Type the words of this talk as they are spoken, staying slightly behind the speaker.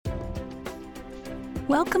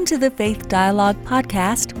Welcome to the Faith Dialogue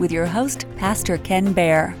podcast with your host, Pastor Ken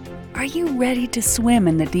Baer. Are you ready to swim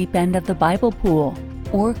in the deep end of the Bible pool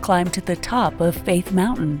or climb to the top of Faith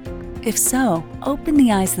Mountain? If so, open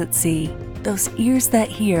the eyes that see, those ears that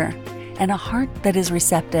hear, and a heart that is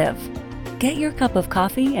receptive. Get your cup of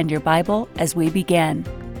coffee and your Bible as we begin.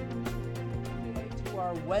 To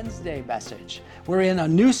our Wednesday message. We're in a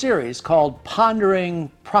new series called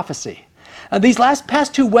Pondering Prophecy. These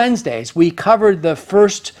past two Wednesdays, we covered the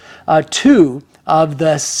first two of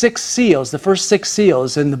the six seals, the first six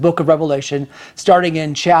seals in the book of Revelation, starting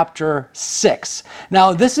in chapter 6.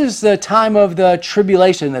 Now, this is the time of the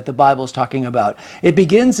tribulation that the Bible is talking about. It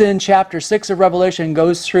begins in chapter 6 of Revelation and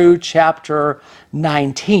goes through chapter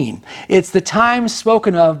 19. It's the time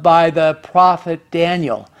spoken of by the prophet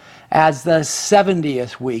Daniel as the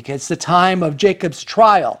 70th week. It's the time of Jacob's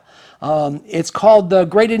trial. It's called the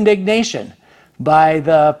Great Indignation by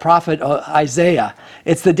the prophet Isaiah.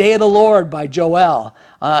 It's the Day of the Lord by Joel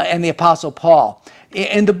and the Apostle Paul.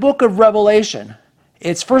 In the book of Revelation,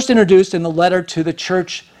 it's first introduced in the letter to the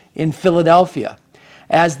church in Philadelphia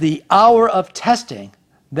as the hour of testing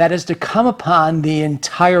that is to come upon the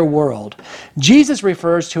entire world. Jesus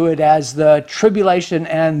refers to it as the tribulation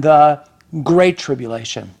and the Great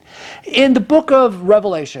Tribulation. In the book of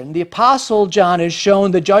Revelation, the Apostle John is shown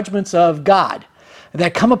the judgments of God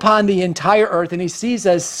that come upon the entire earth, and he sees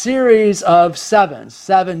a series of seven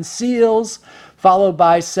seals, followed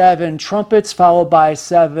by seven trumpets, followed by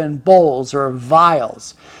seven bowls or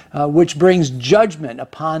vials, which brings judgment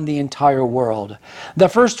upon the entire world. The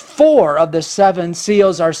first four of the seven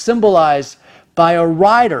seals are symbolized by a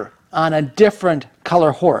rider on a different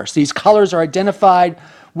color horse. These colors are identified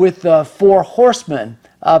with the four horsemen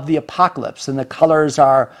of the apocalypse, and the colors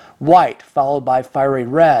are white, followed by fiery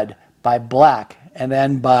red, by black, and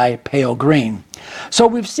then by pale green. So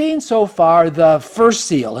we've seen so far the first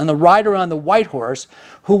seal and the rider on the white horse,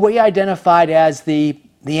 who we identified as the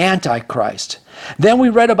Antichrist. Then we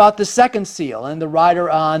read about the second seal and the rider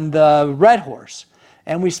on the red horse.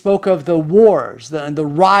 And we spoke of the wars, the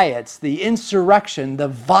riots, the insurrection, the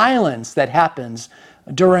violence that happens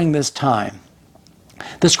during this time.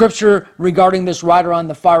 The scripture regarding this rider on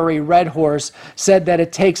the fiery red horse said that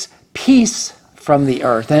it takes peace from the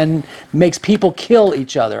earth and makes people kill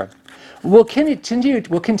each other. We'll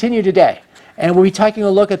continue today, and we'll be taking a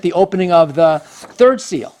look at the opening of the third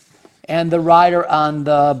seal and the rider on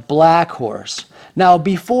the black horse. Now,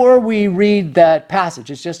 before we read that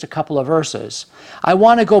passage, it's just a couple of verses, I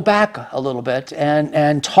want to go back a little bit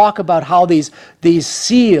and talk about how these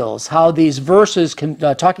seals, how these verses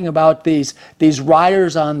talking about these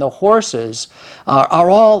riders on the horses are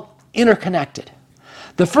all interconnected.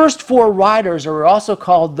 The first four riders are also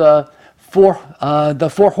called the four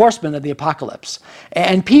horsemen of the apocalypse.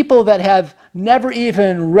 And people that have never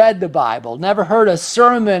even read the Bible, never heard a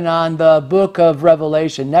sermon on the book of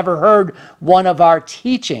Revelation, never heard one of our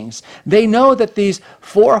teachings, they know that these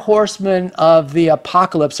four horsemen of the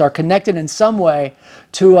apocalypse are connected in some way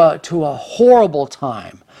to a horrible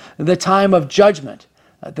time, the time of judgment,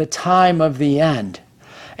 the time of the end.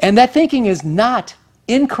 And that thinking is not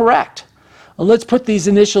incorrect. Let's put these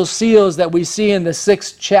initial seals that we see in the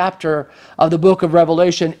 6th chapter of the book of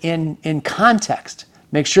Revelation in context.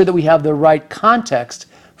 Make sure that we have the right context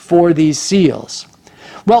for these seals.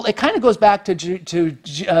 Well, it kind of goes back to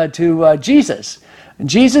Jesus.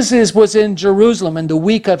 Jesus was in Jerusalem in the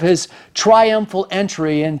week of his triumphal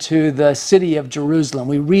entry into the city of Jerusalem.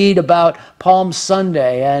 We read about Palm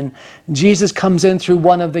Sunday, and Jesus comes in through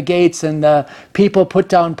one of the gates, and the people put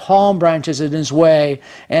down palm branches in his way,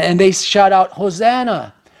 and they shout out,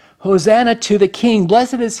 "Hosanna! Hosanna to the King!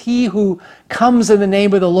 Blessed is he who comes in the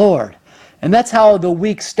name of the Lord." And that's how the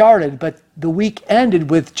week started, but the week ended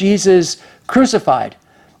with Jesus crucified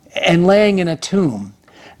and laying in a tomb.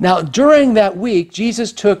 Now, during that week,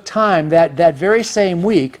 Jesus took time that very same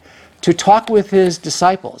week to talk with his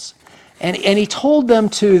disciples. And he told them,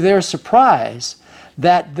 to their surprise,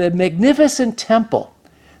 that the magnificent temple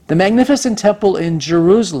in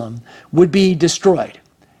Jerusalem would be destroyed.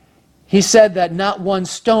 He said that not one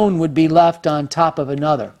stone would be left on top of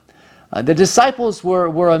another. The disciples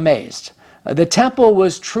were amazed. The temple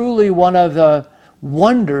was truly one of the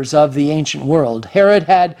wonders of the ancient world. Herod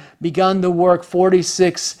had begun the work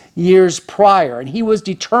 46 years prior, and he was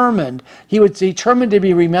determined to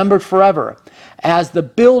be remembered forever as the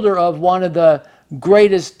builder of one of the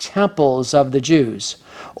greatest temples of the Jews.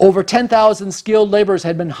 Over 10,000 skilled laborers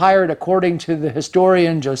had been hired, according to the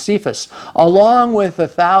historian Josephus, along with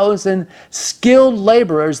 1,000 skilled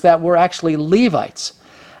laborers that were actually Levites.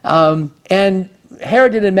 And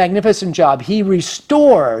Herod did a magnificent job. He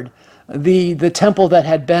restored the temple that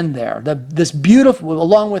had been there. This beautiful,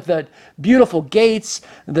 along with the beautiful gates,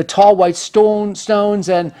 the tall white stones,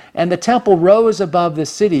 and the temple rose above the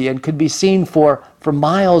city and could be seen for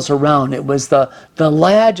miles around. It was the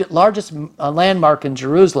largest landmark in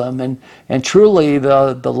Jerusalem, and truly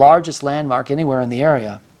the largest landmark anywhere in the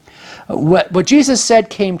area. What Jesus said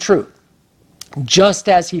came true, just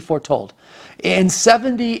as he foretold. In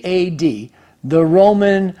 70 A.D., the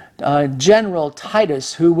Roman general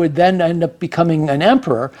Titus, who would then end up becoming an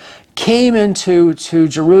emperor, came into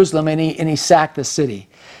Jerusalem and he sacked the city.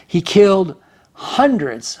 He killed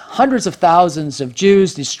hundreds of thousands of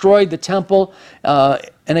Jews, destroyed the temple, and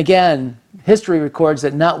again, history records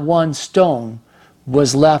that not one stone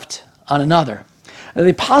was left on another.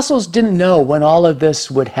 The apostles didn't know when all of this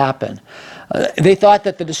would happen. They thought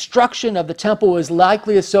that the destruction of the temple was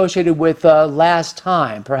likely associated with last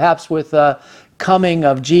time, perhaps with coming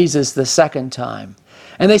of Jesus the second time.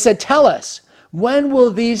 And they said, "Tell us, when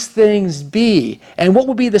will these things be? And what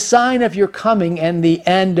will be the sign of your coming and the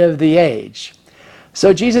end of the age?"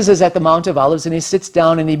 So Jesus is at the Mount of Olives, and he sits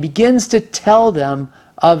down and he begins to tell them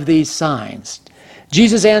of these signs.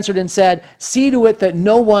 Jesus answered and said, "See to it that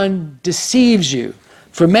no one deceives you.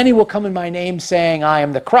 For many will come in my name saying, 'I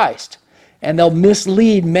am the Christ.' And they'll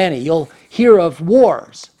mislead many. You'll hear of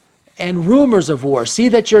wars and rumors of wars. See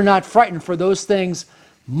that you're not frightened, for those things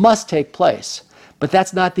must take place. But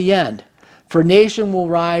that's not the end. For nation will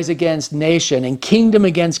rise against nation, and kingdom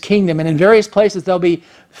against kingdom. And in various places there'll be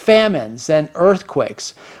famines and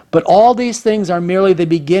earthquakes. But all these things are merely the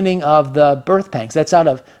beginning of the birth pangs." That's out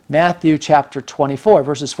of Matthew chapter 24,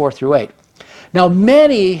 verses 4 through 8. Now,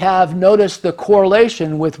 many have noticed the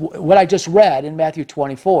correlation with what I just read in Matthew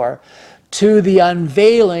 24 to the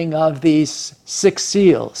unveiling of these six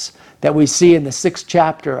seals that we see in the sixth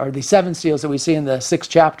chapter, or the seven seals that we see in the sixth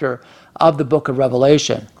chapter of the book of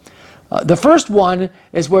Revelation. The first one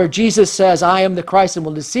is where Jesus says, "I am the Christ and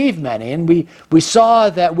will deceive many." And we saw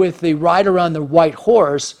that with the rider on the white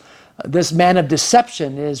horse, this man of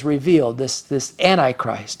deception is revealed, this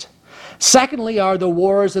Antichrist. Secondly are the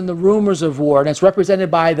wars and the rumors of war, and it's represented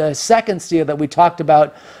by the second seal that we talked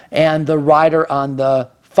about and the rider on the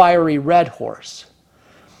fiery red horse.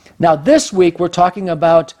 Now this week we're talking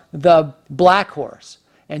about the black horse,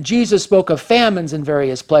 and Jesus spoke of famines in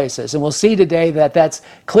various places, and we'll see today that that's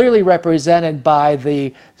clearly represented by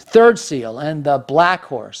the third seal and the black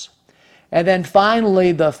horse. And then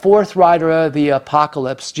finally, the fourth rider of the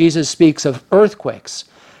apocalypse, Jesus speaks of earthquakes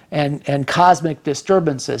and cosmic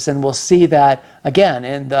disturbances, and we'll see that again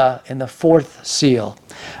in the fourth seal.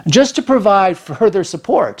 Just to provide further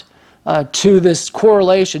support to this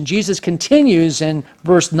correlation, Jesus continues in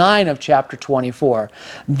verse 9 of chapter 24.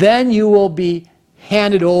 "Then you will be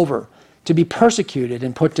handed over to be persecuted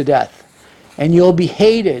and put to death, and you'll be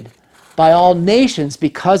hated by all nations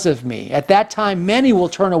because of me. At that time many will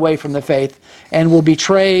turn away from the faith and will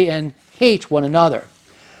betray and hate one another."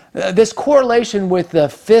 This correlation with the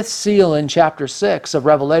fifth seal in chapter 6 of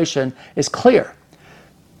Revelation is clear,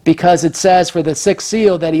 because it says for the sixth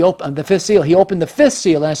seal that he opened the fifth seal, he opened the fifth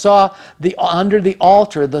seal, and I saw under the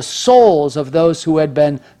altar the souls of those who had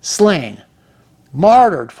been slain,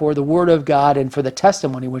 martyred for the word of God and for the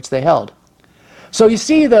testimony which they held. So you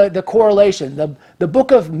see the correlation. The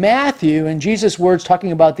book of Matthew and Jesus' words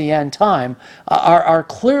talking about the end time are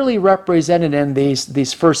clearly represented in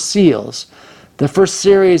these first seals. The first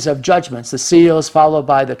series of judgments, the seals followed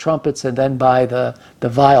by the trumpets and then by the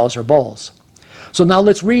vials or bowls. So now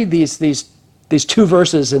let's read these two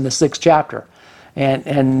verses in the sixth chapter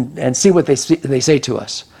and see what they say to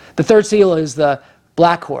us. The third seal is the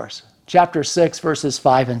black horse, chapter 6, verses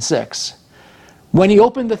 5 and 6. "When he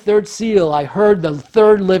opened the third seal, I heard the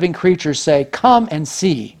third living creature say, 'Come and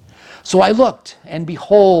see.' So I looked, and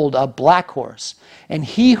behold, a black horse, and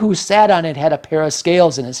he who sat on it had a pair of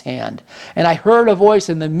scales in his hand. And I heard a voice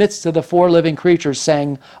in the midst of the four living creatures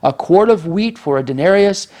saying, 'A quart of wheat for a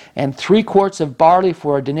denarius, and 3 quarts of barley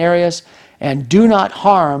for a denarius, and do not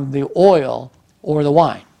harm the oil or the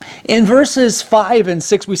wine.'" In verses 5 and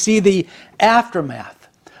 6, we see the aftermath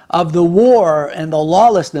of the war and the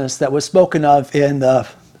lawlessness that was spoken of in the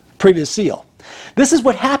previous seal. This is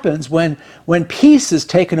what happens when peace is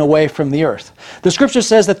taken away from the earth. The scripture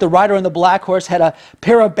says that the rider on the black horse had a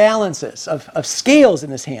pair of balances, of scales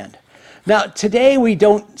in his hand. Now, today we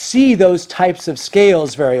don't see those types of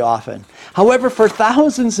scales very often. However, for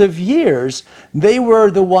thousands of years, they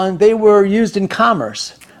were used in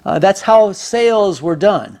commerce. That's how sales were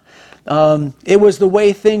done. It was the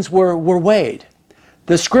way things were weighed.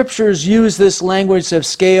 The scriptures use this language of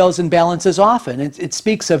scales and balances often. It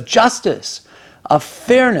speaks of justice, of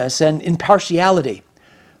fairness and impartiality.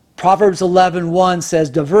 Proverbs 11:1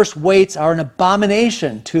 says, diverse weights are an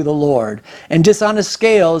abomination to the Lord, and dishonest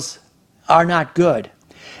scales are not good.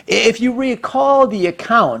 If you recall the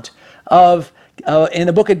account of in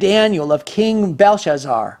the book of Daniel of King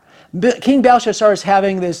Belshazzar, King Belshazzar is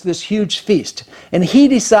having this huge feast, and he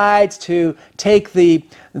decides to take the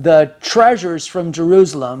treasures from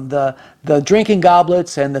Jerusalem, the drinking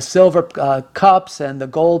goblets and the silver cups and the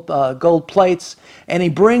gold plates, and he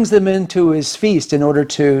brings them into his feast in order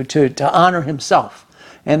to honor himself.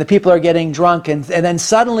 And the people are getting drunk, and then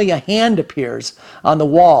suddenly a hand appears on the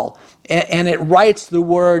wall, and it writes the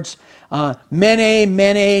words, Mene,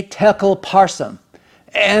 Mene, Tekel, Parsam.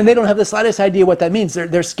 And they don't have the slightest idea what that means.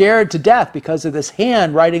 They're scared to death because of this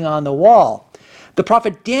hand writing on the wall. The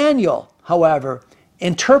prophet Daniel, however,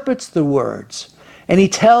 interprets the words, and he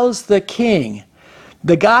tells the king,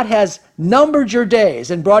 the God has numbered your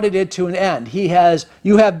days and brought it to an end.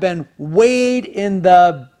 You have been weighed in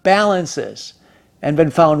the balances and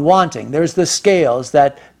been found wanting. There's the scales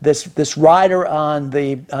that this rider on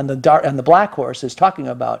the black horse is talking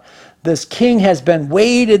about. This king has been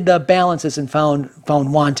weighed in the balances and found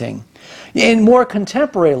wanting. In more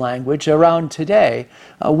contemporary language around today,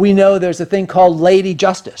 we know there's a thing called Lady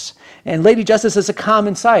Justice. And Lady Justice is a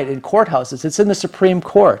common sight in courthouses. It's in the Supreme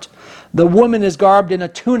Court. The woman is garbed in a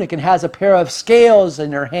tunic and has a pair of scales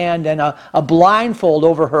in her hand and a blindfold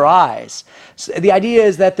over her eyes. So the idea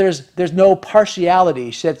is that there's no partiality.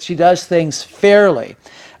 She does things fairly.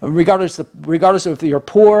 Regardless of if you're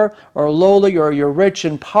poor or lowly or you're rich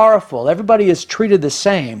and powerful, everybody is treated the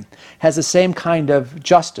same, has the same kind of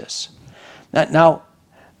justice.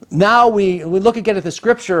 Now we look again at the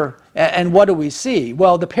scripture, and what do we see?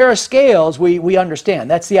 Well, the pair of scales we understand.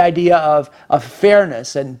 That's the idea of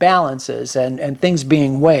fairness and balances and things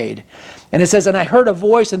being weighed. And it says, and I heard a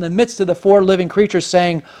voice in the midst of the four living creatures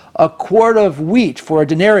saying, a quart of wheat for a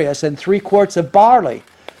denarius and 3 quarts of barley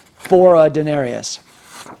for a denarius.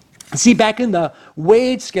 See, back in the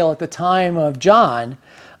wage scale at the time of John,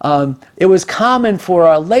 it was common for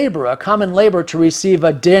a common laborer to receive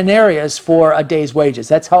a denarius for a day's wages.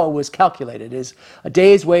 That's how it was calculated, is a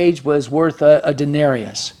day's wage was worth a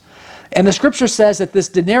denarius. And the scripture says that this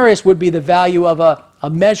denarius would be the value of a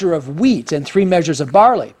measure of wheat and 3 measures of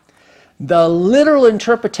barley. The literal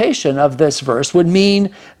interpretation of this verse would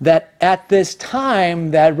mean that at this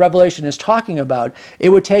time that Revelation is talking about, it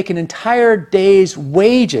would take an entire day's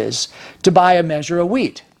wages to buy a measure of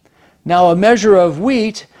wheat. Now, a measure of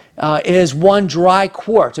wheat is 1 dry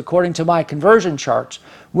quart, according to my conversion chart,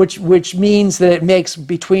 which means that it makes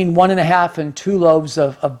between 1.5 and 2 loaves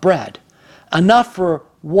of bread, enough for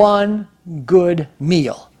 1 good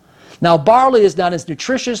meal. Now, barley is not as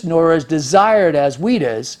nutritious nor as desired as wheat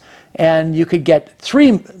is, and you could get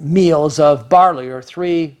 3 meals of barley or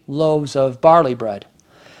 3 loaves of barley bread.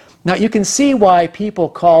 Now, you can see why people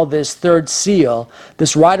call this third seal,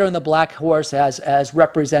 this rider on the black horse, as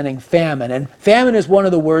representing famine. And famine is one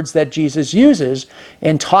of the words that Jesus uses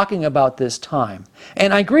in talking about this time.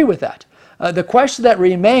 And I agree with that. The question that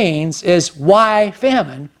remains is why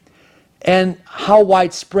famine, and how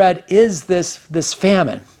widespread is this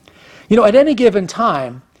famine? You know, at any given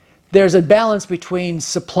time, there's a balance between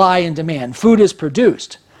supply and demand. Food is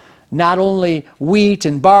produced, not only wheat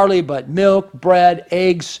and barley, but milk, bread,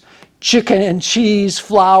 eggs, chicken and cheese,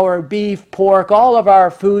 flour, beef, pork, all of our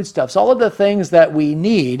foodstuffs, all of the things that we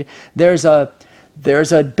need. There's a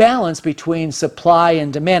balance between supply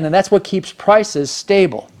and demand, and that's what keeps prices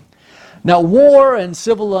stable. Now, war and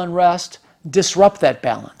civil unrest disrupt that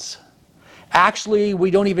balance. Actually,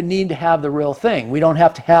 we don't even need to have the real thing. We don't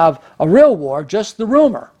have to have a real war, just the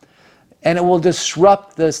rumor. And it will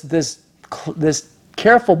disrupt this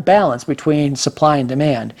careful balance between supply and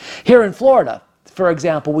demand. Here in Florida, for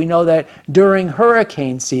example, we know that during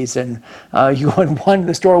hurricane season, you go in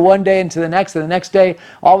the store one day and to the next, and the next day,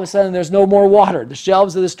 all of a sudden there's no more water. The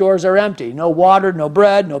shelves of the stores are empty. No water, no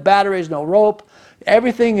bread, no batteries, no rope.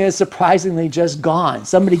 Everything is surprisingly just gone.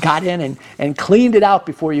 Somebody got in and cleaned it out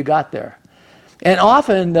before you got there. And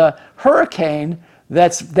often the hurricane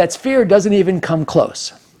that's feared doesn't even come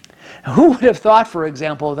close. Who would have thought, for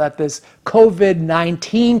example, that this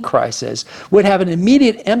COVID-19 crisis would have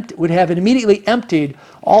immediately emptied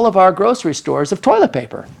all of our grocery stores of toilet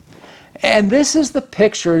paper? And this is the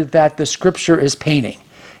picture that the scripture is painting.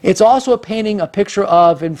 It's also painting a picture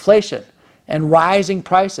of inflation and rising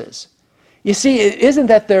prices. You see, it isn't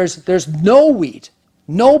that there's no wheat,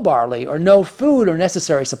 no barley, or no food or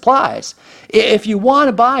necessary supplies. If you want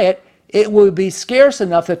to buy it, it will be scarce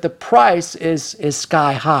enough that the price is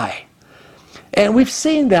sky high. And we've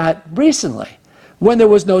seen that recently. When there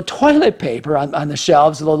was no toilet paper on the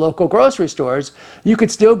shelves of the local grocery stores, you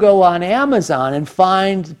could still go on Amazon and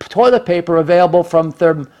find toilet paper available from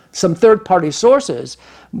some third-party sources,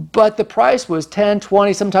 but the price was 10,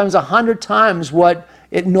 20, sometimes 100 times what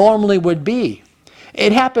it normally would be.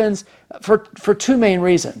 It happens for two main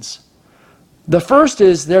reasons. The first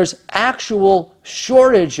is there's actual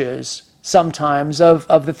shortages sometimes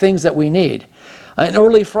of the things that we need. An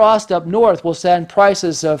early frost up north will send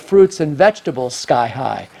prices of fruits and vegetables sky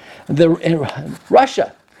high. In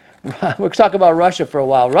Russia, we'll talk about Russia for a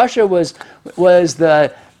while. Russia was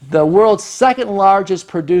the world's second largest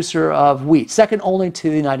producer of wheat, second only to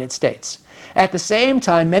the United States. At the same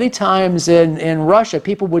time, many times in Russia,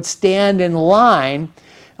 people would stand in line,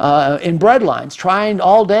 in bread lines, trying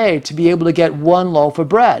all day to be able to get one loaf of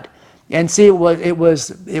bread. And see, it was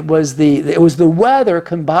the weather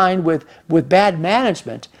combined with bad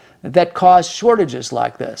management that caused shortages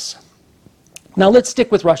like this. Now let's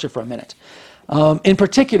stick with Russia for a minute. In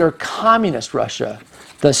particular, communist Russia,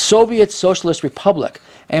 the Soviet Socialist Republic,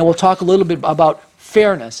 and we'll talk a little bit about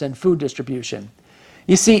fairness and food distribution.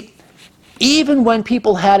 You see, even when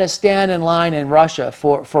people had to stand in line in Russia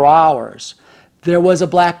for hours, there was a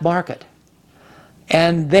black market.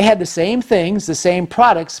 And they had the same things, the same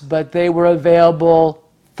products, but they were available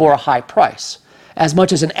for a high price, as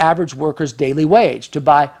much as an average worker's daily wage, to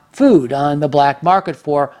buy food on the black market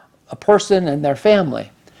for a person and their family.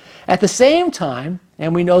 At the same time,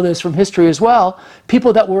 and we know this from history as well,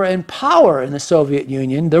 people that were in power in the Soviet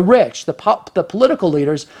Union, the rich, the political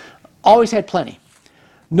leaders, always had plenty.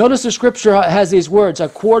 Notice the scripture has these words, a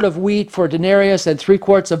quart of wheat for a denarius and 3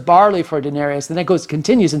 quarts of barley for a denarius. Then it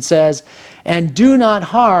continues and says, and do not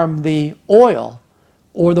harm the oil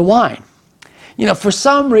or the wine. You know, for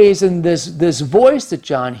some reason, this voice that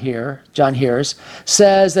John hears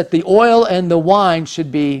says that the oil and the wine should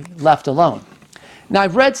be left alone. Now,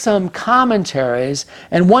 I've read some commentaries,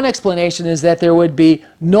 and one explanation is that there would be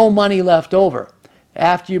no money left over.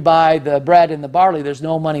 After you buy the bread and the barley, there's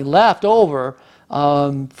no money left over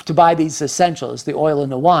to buy these essentials, the oil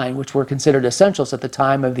and the wine, which were considered essentials at the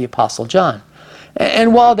time of the Apostle John.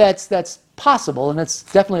 And while that's possible, and it's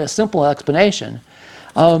definitely a simple explanation,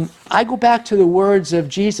 I go back to the words of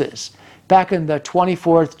Jesus, back in the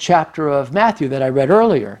 24th chapter of Matthew that I read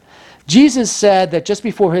earlier. Jesus said that just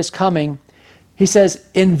before his coming, he says,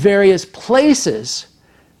 in various places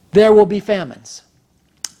there will be famines.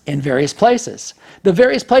 In various places. The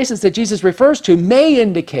various places that Jesus refers to may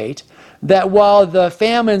indicate that while the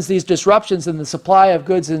famines, these disruptions in the supply of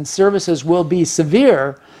goods and services will be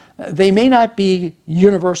severe, they may not be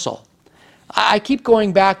universal. I keep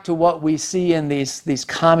going back to what we see in these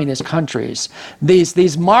communist countries.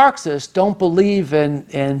 These Marxists don't believe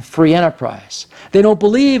in free enterprise. They don't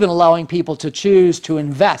believe in allowing people to choose to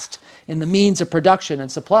invest in the means of production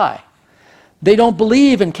and supply. They don't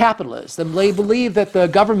believe in capitalism. They believe that the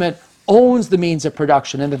government owns the means of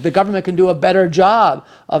production and that the government can do a better job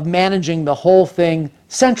of managing the whole thing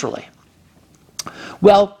centrally.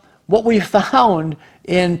 Well, what we found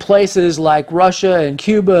in places like Russia and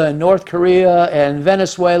Cuba and North Korea and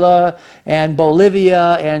Venezuela and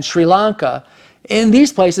Bolivia and Sri Lanka, in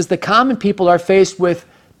these places the common people are faced with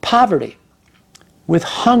poverty, with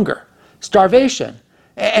hunger, starvation,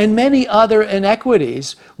 and many other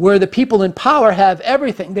inequities where the people in power have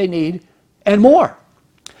everything they need and more.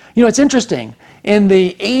 You know, it's interesting. In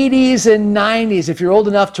the 80s and 90s, if you're old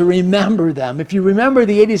enough to remember them, if you remember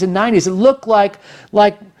the 80s and 90s, it looked like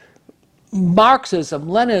Marxism,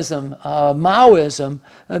 Leninism, Maoism,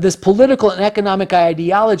 this political and economic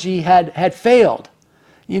ideology had failed.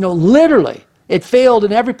 You know, literally, it failed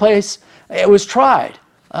in every place it was tried.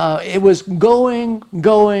 It was gone.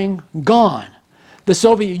 The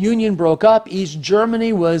Soviet Union broke up. East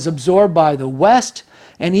Germany was absorbed by the West,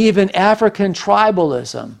 and even African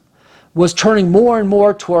tribalism was turning more and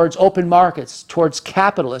more towards open markets, towards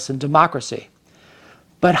capitalism and democracy.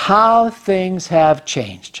 But how things have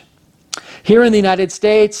changed. Here in the United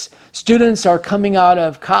States, students are coming out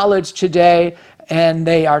of college today, and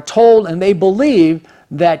they are told and they believe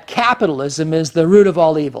that capitalism is the root of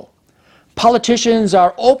all evil. Politicians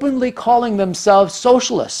are openly calling themselves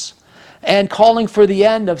socialists and calling for the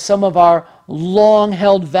end of some of our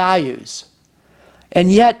long-held values.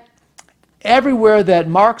 And yet, everywhere that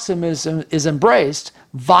Marxism is embraced,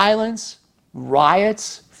 violence,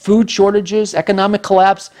 riots, food shortages, economic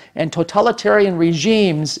collapse, and totalitarian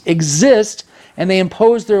regimes exist, and they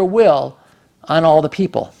impose their will on all the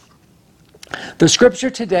people. The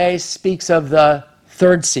scripture today speaks of the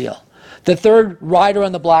third seal, the third rider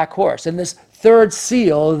on the black horse. And this third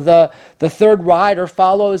seal, the third rider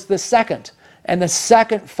follows the second. and the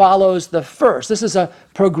second follows the first. This is a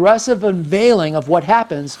progressive unveiling of what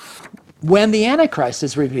happens when the Antichrist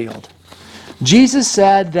is revealed. Jesus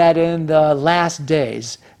said that in the last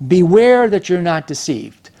days, beware that you're not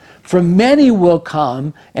deceived, for many will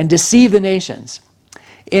come and deceive the nations.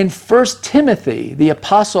 In 1 Timothy, the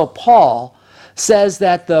Apostle Paul says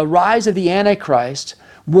that the rise of the Antichrist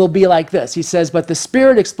will be like this. He says, but the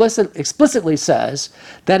Spirit explicitly says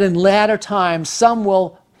that in latter times some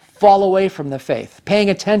will fall away from the faith,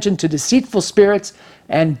 paying attention to deceitful spirits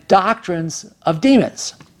and doctrines of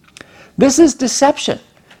demons. This is deception.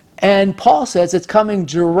 And Paul says it's coming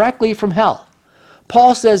directly from hell.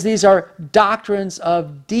 Paul says these are doctrines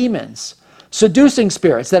of demons, seducing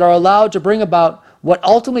spirits that are allowed to bring about what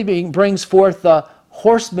ultimately brings forth the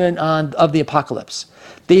horsemen of the apocalypse.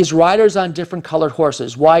 These riders on different colored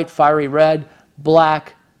horses, white, fiery red,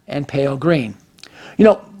 black, and pale green. You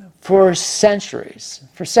know, for centuries,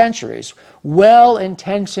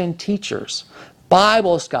 well-intentioned teachers,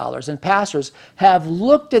 Bible scholars and pastors have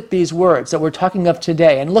looked at these words that we're talking of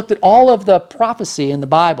today and looked at all of the prophecy in the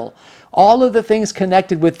Bible, all of the things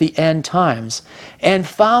connected with the end times, and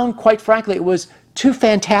found, quite frankly, it was too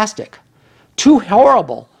fantastic, too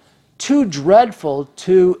horrible, too dreadful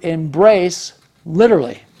to embrace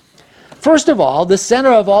literally. First of all, the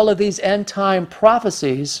center of all of these end time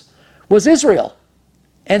prophecies was Israel,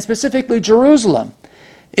 and specifically Jerusalem.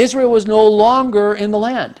 Israel was no longer in the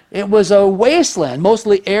land. It was a wasteland,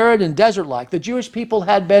 mostly arid and desert-like. The Jewish people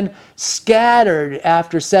had been scattered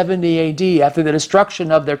after 70 AD, after the destruction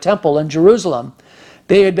of their temple in Jerusalem.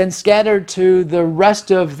 They had been scattered to the rest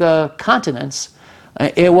of the continents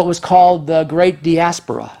in what was called the Great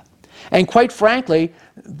Diaspora. And quite frankly,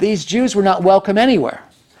 these Jews were not welcome anywhere.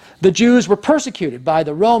 The Jews were persecuted by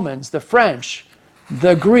the Romans, the French,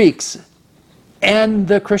 the Greeks, and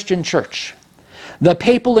the Christian church. The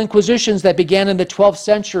papal inquisitions that began in the 12th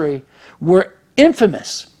century were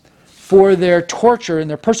infamous for their torture and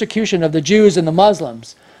their persecution of the Jews and the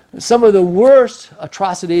Muslims. Some of the worst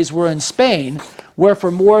atrocities were in Spain, where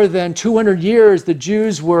for more than 200 years the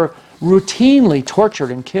Jews were routinely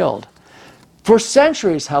tortured and killed. For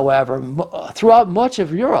centuries, however, throughout much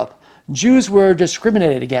of Europe, Jews were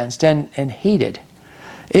discriminated against and hated.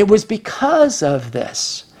 It was because of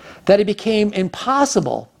this that it became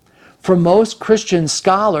impossible for most Christian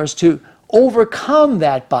scholars to overcome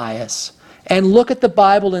that bias and look at the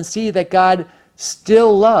Bible and see that God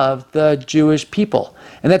still loved the Jewish people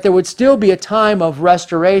and that there would still be a time of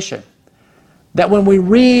restoration. That when we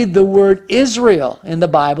read the word Israel in the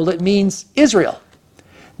Bible, it means Israel.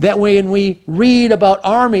 That when we read about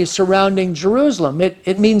armies surrounding Jerusalem,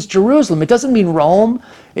 it means Jerusalem. It doesn't mean Rome.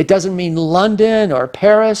 It doesn't mean London or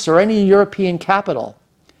Paris or any European capital.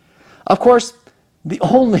 Of course, the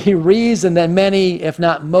only reason that many, if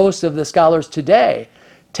not most, of the scholars today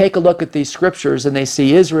take a look at these scriptures and they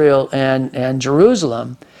see Israel and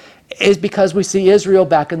Jerusalem is because we see Israel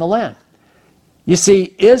back in the land. You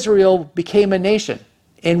see, Israel became a nation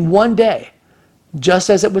in one day, just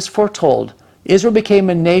as it was foretold. Israel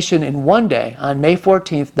became a nation in one day on May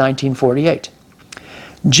 14th, 1948.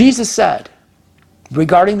 Jesus said,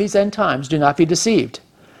 regarding these end times, do not be deceived.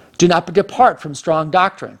 Do not depart from strong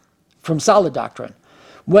doctrine, from solid doctrine.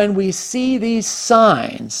 When we see these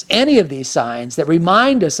signs, any of these signs that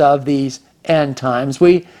remind us of these end times,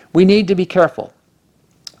 we need to be careful.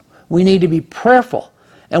 We need to be prayerful.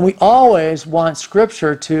 And we always want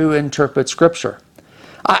Scripture to interpret Scripture.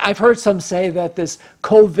 I've heard some say that this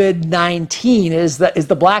COVID-19 is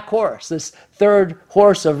the black horse, this third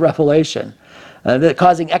horse of Revelation, that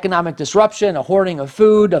causing economic disruption, a hoarding of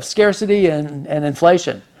food, of scarcity, and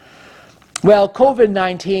inflation. Well,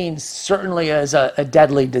 COVID-19 certainly is a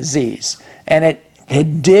deadly disease, and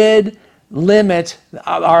it did limit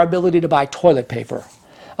our ability to buy toilet paper.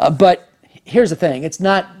 But here's the thing, it's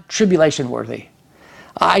not tribulation-worthy.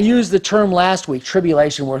 I used the term last week,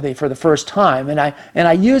 tribulation-worthy, for the first time, and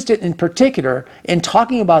I used it in particular in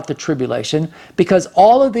talking about the tribulation because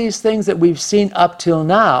all of these things that we've seen up till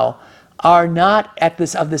now are not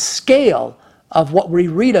of the scale of what we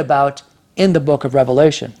read about in the book of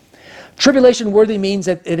Revelation. Tribulation-worthy means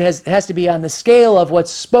that it has to be on the scale of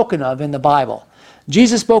what's spoken of in the Bible.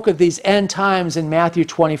 Jesus spoke of these end times in Matthew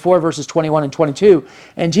 24, verses 21 and 22,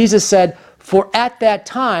 and Jesus said, "For at that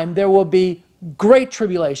time there will be great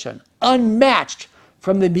tribulation, unmatched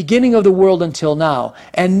from the beginning of the world until now,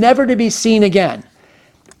 and never to be seen again."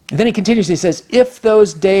 And then he continues, he says, "If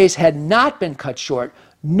those days had not been cut short,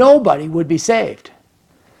 nobody would be saved.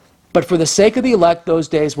 But for the sake of the elect, those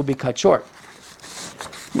days will be cut short."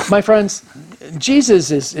 My friends,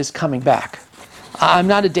 Jesus is coming back. I'm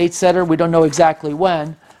not a date setter. We don't know exactly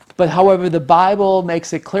when. But however, the Bible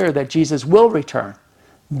makes it clear that Jesus will return.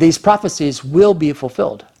 These prophecies will be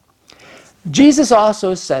fulfilled. Jesus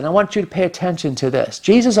also said, I want you to pay attention to this.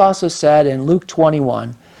 Jesus also said in Luke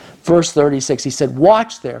 21, verse 36, he said,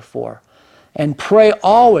 "Watch therefore, and pray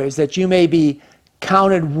always that you may be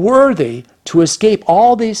counted worthy to escape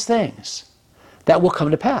all these things that will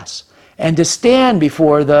come to pass, and to stand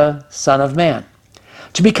before the Son of Man."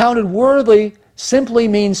 To be counted worthy simply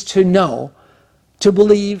means to know, to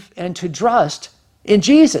believe, and to trust in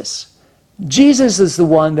Jesus. Jesus is the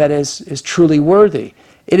one that is truly worthy.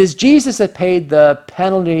 It is Jesus that paid the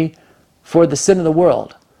penalty for the sin of the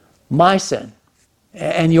world, my sin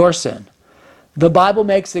and your sin. The Bible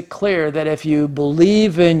makes it clear that if you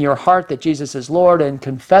believe in your heart that Jesus is Lord and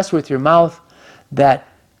confess with your mouth that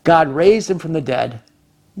God raised him from the dead,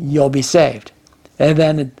 you'll be saved. And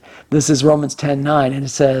then this is Romans 10:9, and it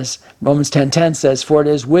says, Romans 10:10 says, "For it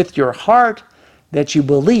is with your heart that you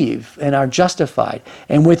believe and are justified,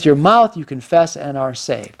 and with your mouth you confess and are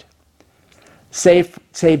saved."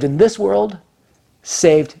 Saved in this world,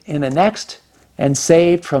 saved in the next, and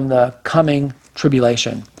saved from the coming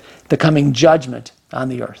tribulation, the coming judgment on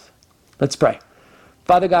the earth. Let's pray.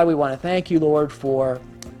 Father God, we want to thank you, Lord, for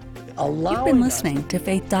allowing You've been listening to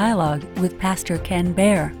Faith Dialogue with Pastor Ken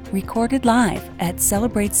Baer, recorded live at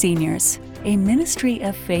Celebrate Seniors, a ministry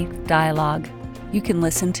of Faith Dialogue. You can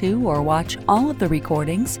listen to or watch all of the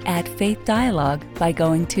recordings at Faith Dialogue by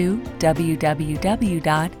going to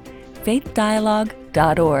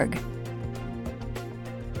www.faithdialogue.org.